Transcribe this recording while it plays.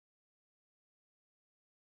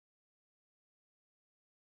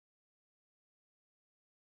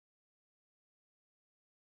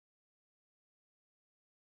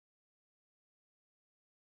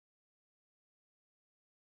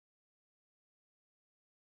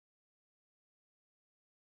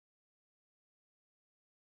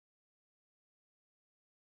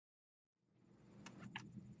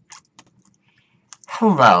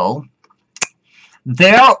hello,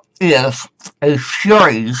 there is a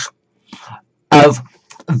series of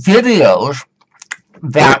videos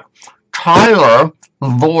that Tyler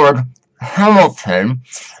Lord Hamilton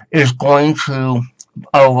is going to,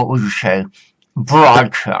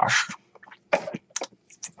 broadcast.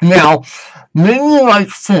 Now, many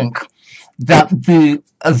might think that the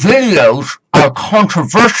videos are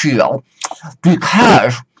controversial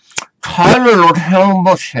because Tyler Lord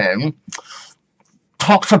Hamilton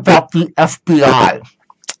talks about the FBI.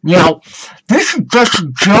 Now, this is just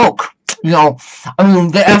a joke.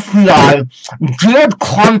 The FBI did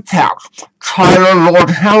contact Tyler Lord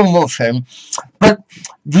Hamilton, but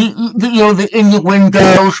the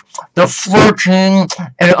innuendos, the flirting,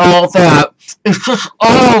 and all that, it's just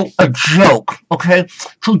all a joke, okay?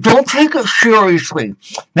 So don't take it seriously.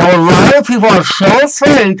 Now, a lot of people are so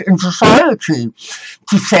afraid in society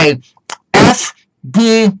to say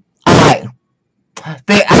FBI.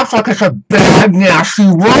 They act like it's a bad, nasty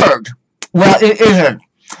word. Well, it isn't.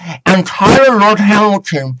 And Tyler Lord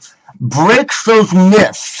Hamilton breaks those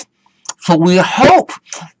myths. So we hope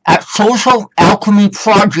at Social Alchemy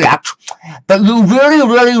Project that you really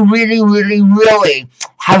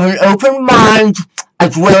have an open mind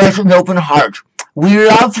as well as an open heart. We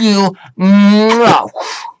love you.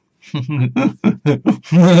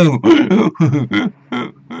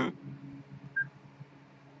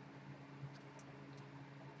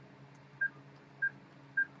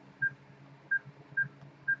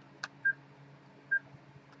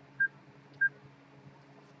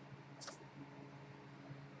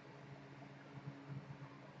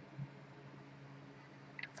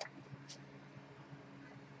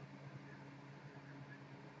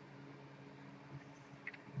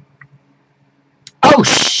 Oh,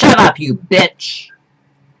 shut up, you bitch!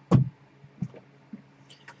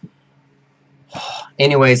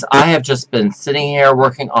 Anyways, I have just been sitting here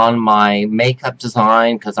working on my makeup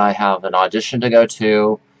design because I have an audition to go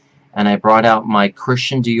to, and I brought out my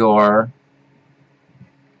Christian Dior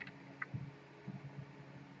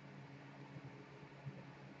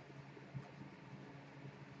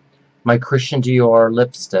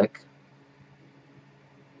lipstick.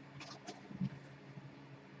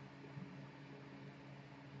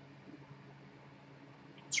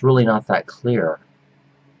 It's really not that clear.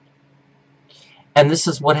 And this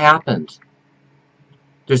is what happened.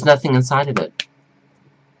 There's nothing inside of it.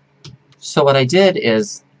 So what I did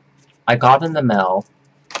is I got in the mail,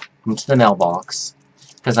 into the mailbox,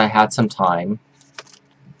 because I had some time.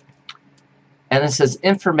 And it says,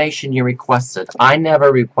 information you requested. I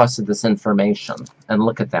never requested this information. And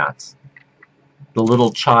look at that. The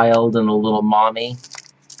little child and the little mommy.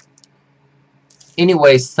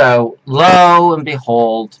 Anyway, so, lo and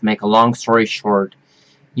behold, to make a long story short,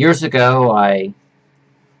 years ago, I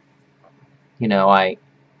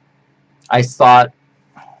thought,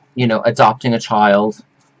 adopting a child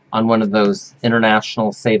on one of those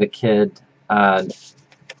international Save a Kid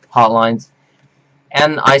hotlines.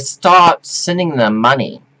 And I stopped sending them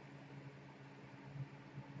money.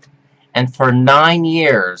 And for 9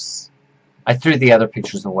 years, I threw the other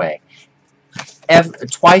pictures away.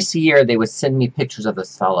 Twice a year, they would send me pictures of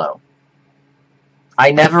this fellow.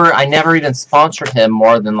 I never even sponsored him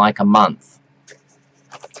more than like a month.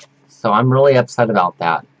 So I'm really upset about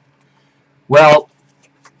that. Well,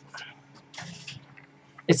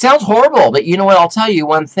 it sounds horrible, but you know what? I'll tell you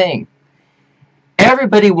one thing.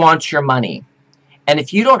 Everybody wants your money. And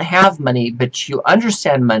if you don't have money, but you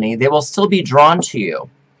understand money, they will still be drawn to you.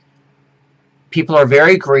 People are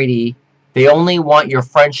very greedy. They only want your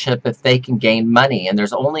friendship if they can gain money. And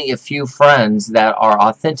there's only a few friends that are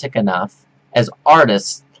authentic enough as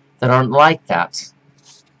artists that aren't like that.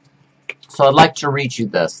 So I'd like to read you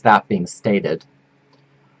this, that being stated.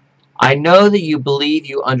 I know that you believe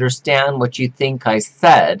you understand what you think I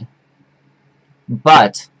said,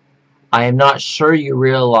 but I am not sure you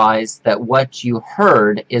realize that what you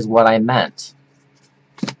heard is what I meant.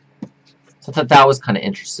 So I thought that was kind of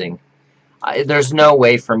interesting. There's no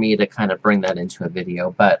way for me to kind of bring that into a video,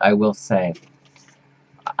 but I will say,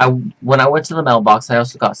 when I went to the mailbox, I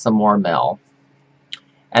also got some more mail.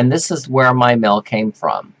 And this is where my mail came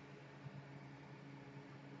from.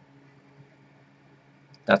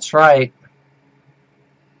 That's right.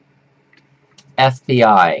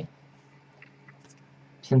 FBI.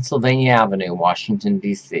 Pennsylvania Avenue, Washington,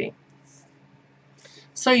 D.C.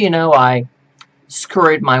 So, I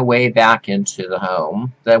scurried my way back into the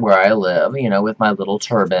home where I live, with my little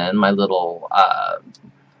turban, my little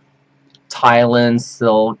Thailand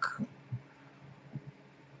silk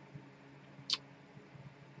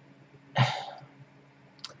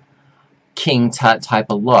King Tut type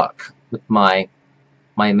of look, with my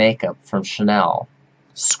my makeup from Chanel.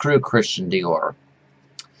 Screw Christian Dior.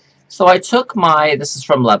 So I took my, this is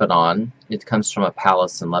from Lebanon. It comes from a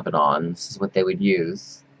palace in Lebanon. This is what they would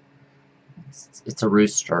use. It's a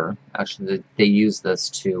rooster. Actually, they use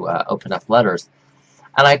this to open up letters.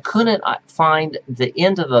 And I couldn't find the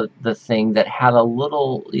end of the thing that had a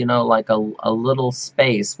little, you know, like a little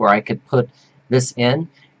space where I could put this in,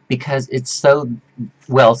 because it's so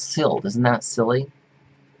well sealed. Isn't that silly?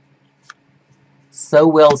 So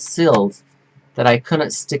well sealed that I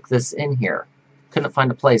couldn't stick this in here. Couldn't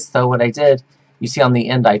find a place. So what I did, you see on the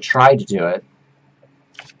end, I tried to do it.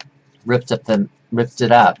 Ripped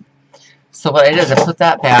it up. So what I did is I put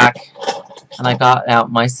that back, and I got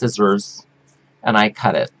out my scissors, and I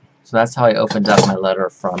cut it. So that's how I opened up my letter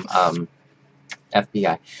from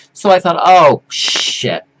FBI. So I thought, oh,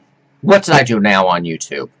 shit. What did I do now on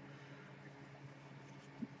YouTube?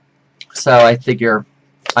 So I figure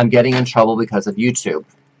I'm getting in trouble because of YouTube.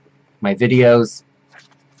 My videos,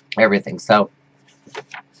 everything. So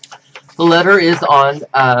the letter is on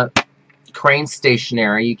Crane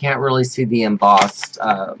stationery. You can't really see the embossed.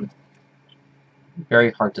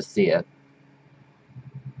 Very hard to see it.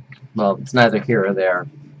 Well, it's neither here or there.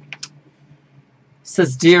 It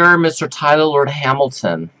says, Dear Mr. Tyler Lord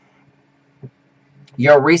Hamilton,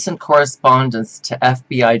 your recent correspondence to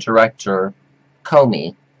FBI Director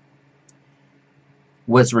Comey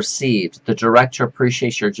was received. The Director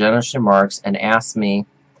appreciates your generous remarks and asked me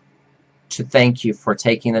to thank you for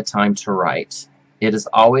taking the time to write. It is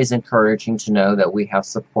always encouraging to know that we have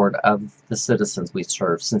support of the citizens we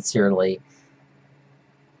serve. Sincerely,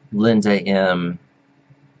 Linda M.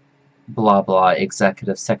 blah blah,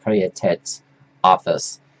 Executive Secretariat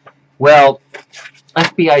Office. Well,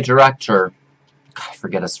 FBI Director, I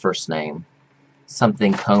forget his first name,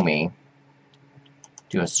 something Comey.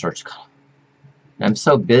 Do a search. I'm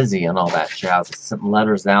so busy and all that jazz. I sent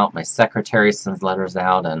letters out. My secretary sends letters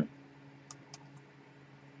out, and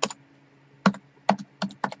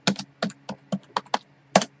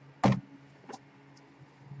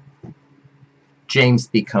James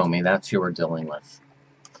B. Comey, that's who we're dealing with.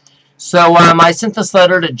 So I sent this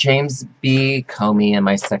letter to James B. Comey, and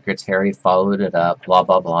my secretary followed it up, blah,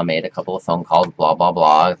 blah, blah, made a couple of phone calls, blah, blah,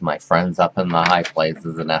 blah, with my friends up in the high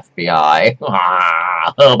places in FBI.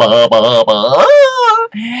 Hubba, hubba, hubba.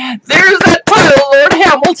 There's that Tyler Lord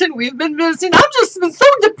Hamilton we've been missing. I've just been so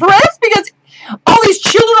depressed because all these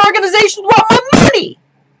children organizations want my money.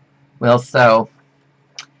 Well, so,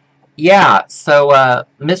 yeah, so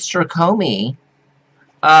Mr. Comey,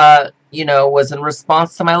 you know, was in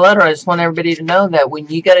response to my letter. I just want everybody to know that when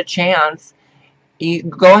you get a chance, you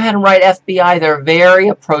go ahead and write FBI. They're very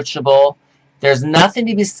approachable. There's nothing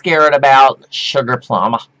to be scared about. Sugar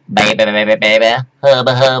plum. Baby, baby, baby.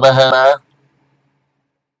 Hubba, hubba, hubba.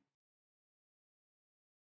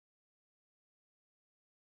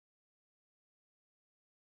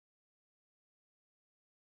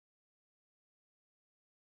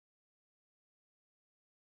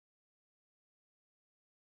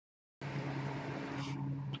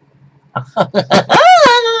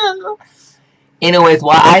 Anyways,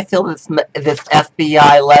 why I feel this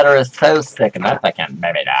FBI letter is so sick, and I'm thinking,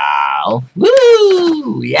 baby doll,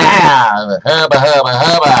 woo, yeah, hubba hubba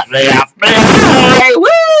hubba, the FBI,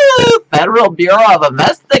 woo, Federal Bureau of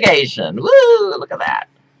Investigation, woo, look at that.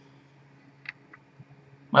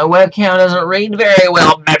 My webcam doesn't read very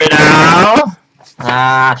well, baby doll.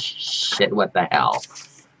 Ah, shit, what the hell.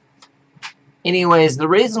 Anyways, the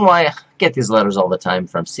reason why I get these letters all the time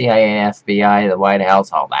from CIA, FBI, the White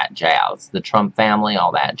House, all that jazz. The Trump family,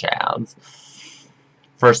 all that jazz.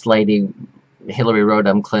 First Lady Hillary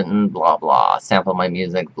Rodham Clinton, blah, blah. Sample my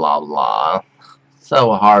music, blah, blah.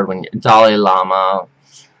 So hard when you're Dalai Lama.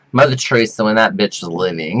 Mother Teresa, when that bitch was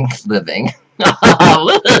living.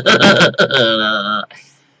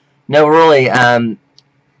 No, really,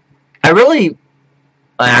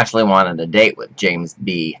 I actually wanted a date with James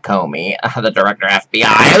B. Comey, the Director of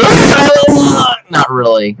FBI. Not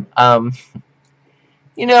really.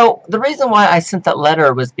 You know, the reason why I sent that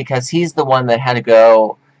letter was because he's the one that had to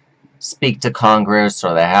go speak to Congress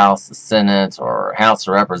or the House, the Senate, or House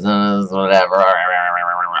of Representatives, or whatever,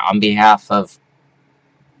 on behalf of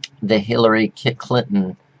the Hillary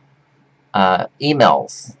Clinton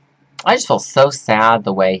emails. I just feel so sad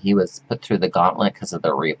the way he was put through the gauntlet because of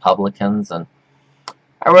the Republicans, and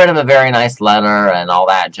I wrote him a very nice letter and all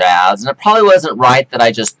that jazz, and it probably wasn't right that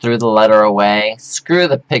I just threw the letter away. Screw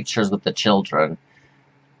the pictures with the children.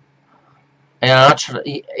 And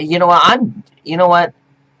you know what?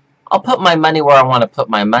 I'll put my money where I want to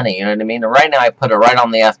put my money, you know what I mean? And right now I put it right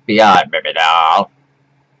on the FBI, baby doll.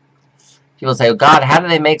 People say, oh God, how do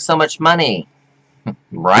they make so much money?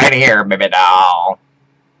 Right here, baby doll.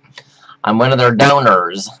 I'm one of their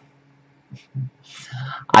donors.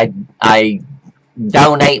 I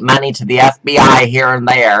donate money to the FBI here and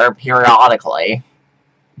there periodically.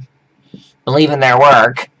 Believe in their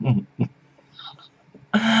work.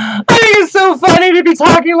 I think it's so funny to be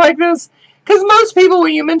talking like this, because most people,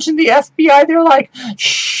 when you mention the FBI, they're like,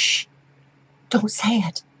 shh, don't say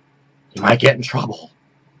it. You might get in trouble.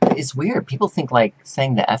 It's weird. People think like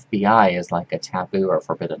saying the FBI is like a taboo or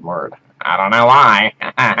forbidden word. I don't know why.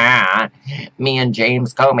 Me and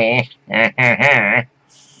James Comey.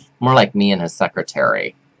 More like me and his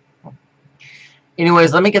secretary.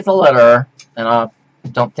 Anyways, let me get the letter, and I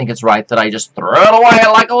don't think it's right that I just threw it away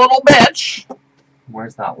like a little bitch.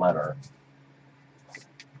 Where's that letter?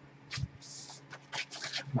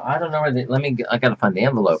 I don't know where the... I gotta find the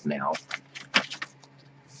envelope now.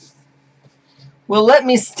 Well, let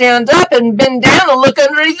me stand up and bend down and look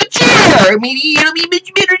underneath the chair. Maybe it'll be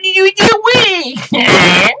much better to do it that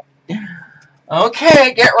way.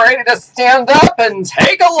 Okay, get ready to stand up and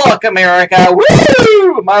take a look, America.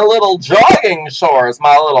 Woo! My little jogging shorts,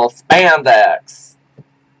 my little spandex.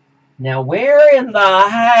 Now, where in the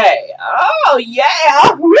hay? Oh,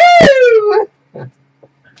 yeah! Woo!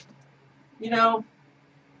 You know,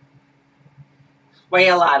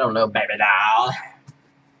 well, I don't know, baby doll.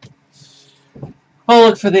 I'll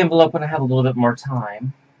look for the envelope when I have a little bit more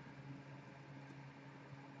time.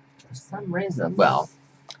 For some reason, well.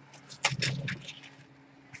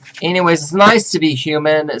 Anyways, it's nice to be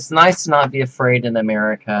human. It's nice to not be afraid in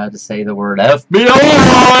America to say the word FBI.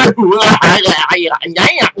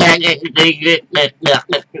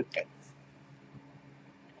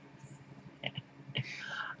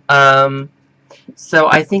 So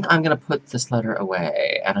I think I'm going to put this letter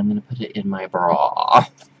away, and I'm going to put it in my bra.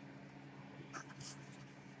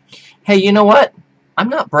 Hey, you know what? I'm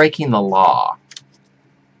not breaking the law.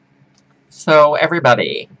 So,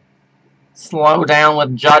 everybody, slow down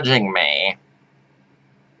with judging me.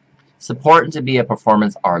 It's important to be a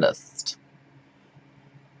performance artist.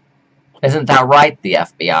 Isn't that right, the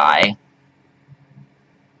FBI?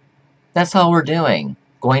 That's all we're doing.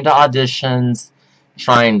 Going to auditions,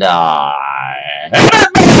 trying to...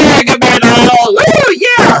 Woo,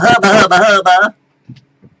 yeah! Hubba, hubba, hubba.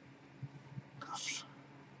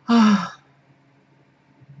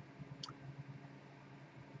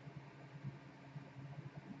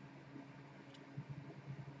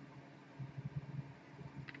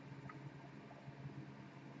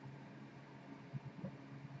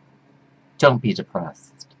 Don't be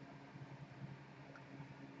depressed.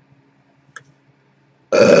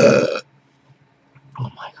 Oh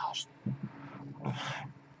my gosh.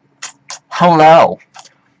 Hello.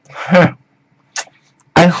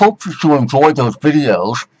 I hope that you enjoyed those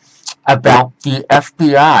videos about the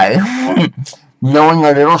FBI knowing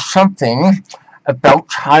a little something about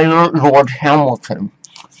Tyler Lord Hamilton.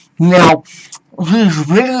 Now, these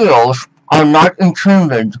videos are not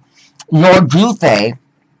intended, nor do they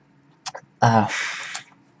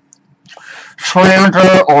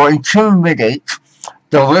slander or intimidate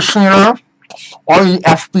the listener or the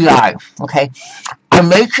FBI, okay? I'm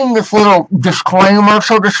making this little disclaimer,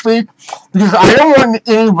 so to speak, because I don't want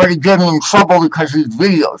anybody getting in trouble because of these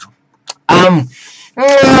videos.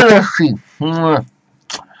 Let's see.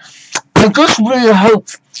 I just really hope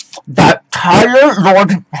that Tyler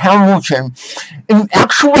Lord Hamilton, in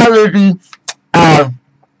actuality,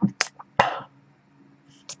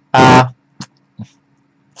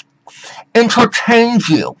 entertains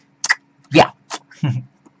you. Yeah.